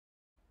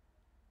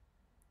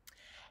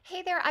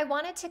Hey there, I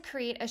wanted to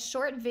create a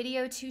short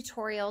video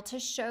tutorial to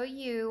show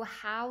you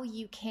how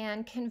you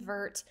can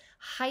convert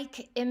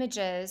HEIC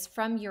images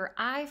from your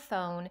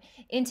iPhone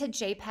into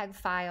JPEG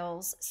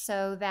files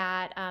so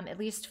that, at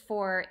least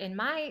for in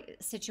my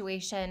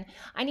situation,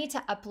 I need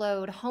to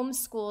upload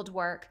homeschooled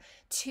work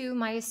to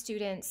my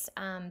student's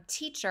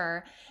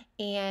teacher.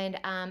 And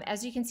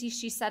as you can see,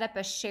 she set up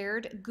a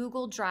shared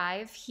Google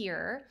Drive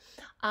here.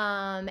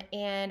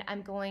 And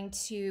I'm going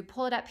to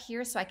pull it up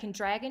here so I can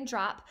drag and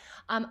drop.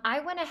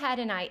 I went ahead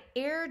and I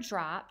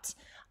airdropped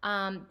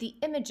the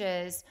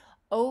images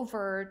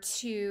over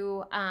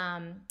to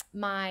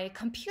my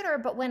computer,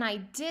 but when I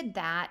did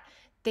that,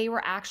 they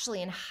were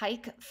actually in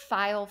HEIC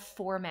file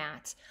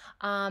format.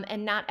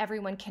 And not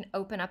everyone can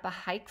open up a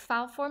HEIC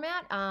file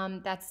format.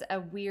 That's a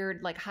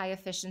weird, like high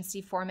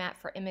efficiency format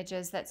for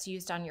images that's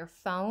used on your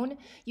phone.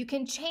 You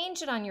can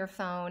change it on your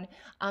phone,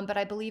 but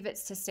I believe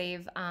it's to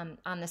save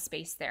on the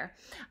space there.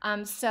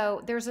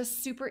 So there's a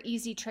super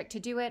easy trick to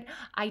do it.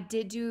 I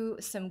did do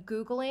some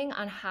Googling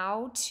on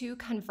how to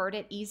convert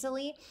it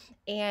easily,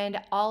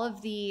 and all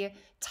of the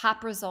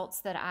top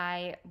results that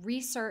I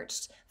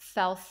researched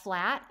fell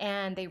flat,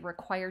 and they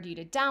required you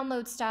to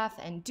download stuff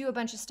and do a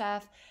bunch of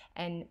stuff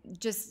and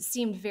just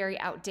seemed very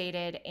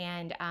outdated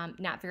and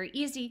not very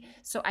easy.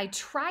 So I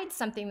tried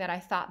something that I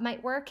thought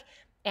might work,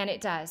 and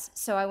it does.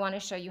 So I want to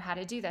show you how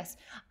to do this.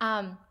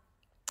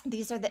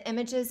 These are the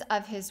images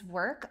of his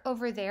work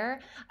over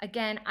there.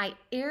 Again, I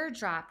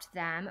airdropped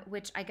them,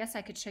 which I guess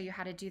I could show you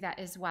how to do that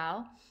as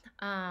well.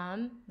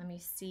 Let me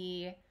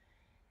see.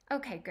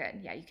 Okay,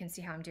 good. Yeah, you can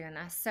see how I'm doing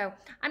this. So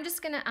I'm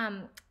just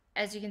gonna,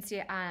 as you can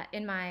see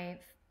in my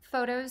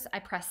photos, I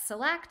press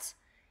select,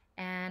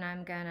 and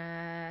I'm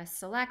gonna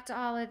select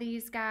all of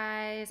these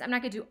guys. I'm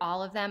not gonna do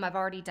all of them. I've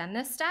already done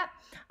this step.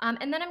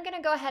 And then I'm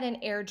gonna go ahead and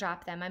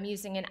airdrop them. I'm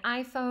using an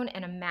iPhone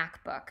and a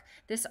MacBook.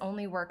 This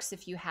only works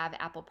if you have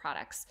Apple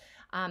products.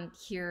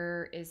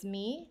 Here is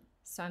me.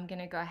 So I'm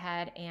gonna go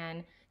ahead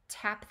and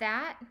tap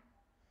that.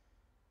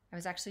 I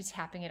was actually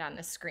tapping it on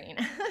the screen,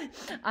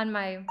 on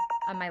my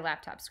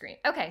laptop screen.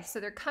 Okay, so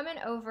they're coming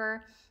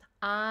over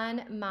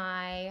on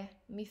my,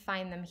 let me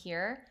find them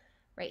here,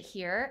 right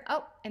here.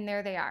 Oh, and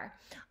there they are.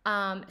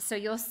 So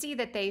you'll see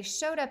that they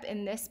showed up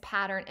in this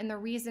pattern, and the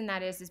reason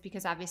that is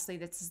because obviously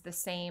this is the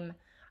same,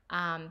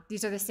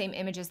 these are the same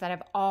images that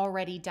I've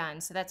already done.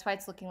 So that's why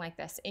it's looking like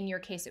this. In your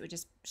case, it would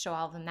just show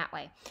all of them that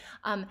way.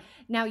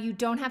 Now you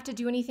don't have to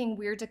do anything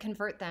weird to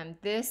convert them.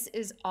 This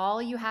is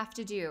all you have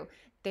to do.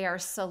 They are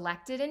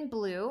selected in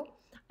blue.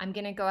 I'm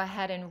gonna go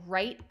ahead and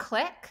right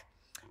click,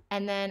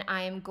 and then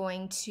I am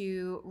going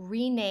to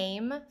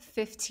rename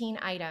 15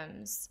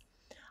 items.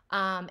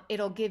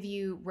 It'll give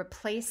you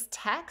replace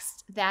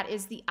text. That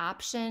is the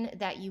option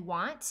that you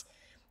want.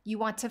 You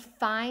want to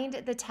find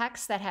the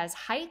text that has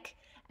HEIC,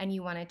 and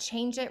you want to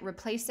change it,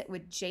 replace it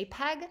with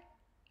JPEG,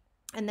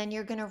 and then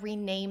you're gonna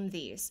rename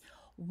these.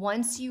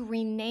 Once you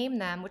rename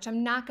them, which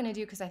I'm not going to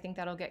do because I think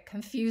that'll get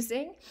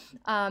confusing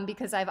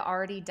because I've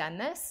already done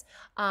this.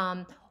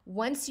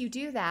 Once you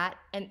do that,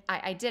 and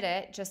I did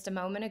it just a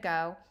moment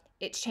ago,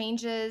 it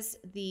changes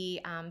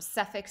the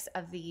suffix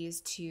of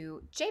these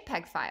to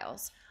JPEG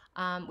files,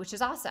 which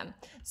is awesome.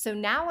 So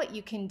now what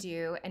you can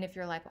do, and if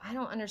you're like, well, I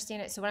don't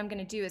understand it, so what I'm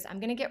going to do is I'm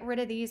going to get rid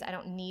of these. I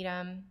don't need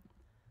them.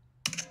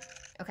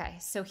 Okay,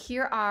 so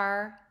here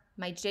are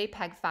my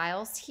JPEG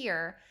files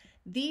here.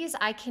 These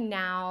I can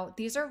now,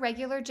 these are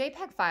regular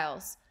JPEG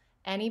files.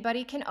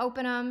 Anybody can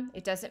open them.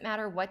 It doesn't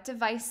matter what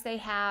device they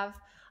have.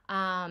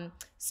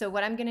 So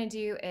what I'm gonna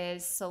do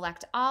is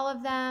select all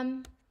of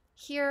them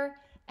here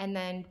and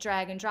then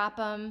drag and drop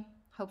them,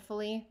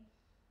 hopefully,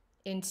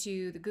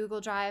 into the Google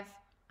Drive.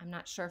 I'm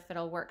not sure if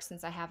it'll work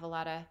since I have a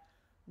lot of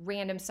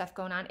random stuff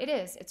going on. It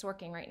is, it's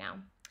working right now.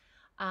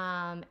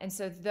 And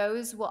so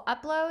those will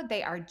upload.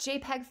 They are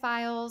JPEG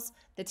files.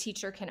 The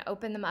teacher can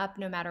open them up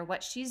no matter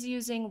what she's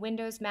using,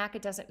 Windows, Mac,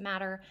 it doesn't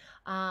matter.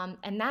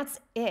 And that's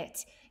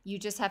it. You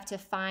just have to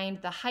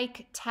find the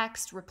HEIC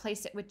text,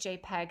 replace it with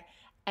JPEG,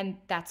 and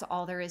that's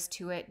all there is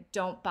to it.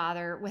 Don't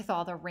bother with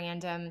all the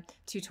random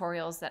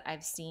tutorials that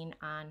I've seen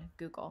on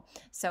Google.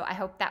 So I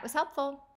hope that was helpful.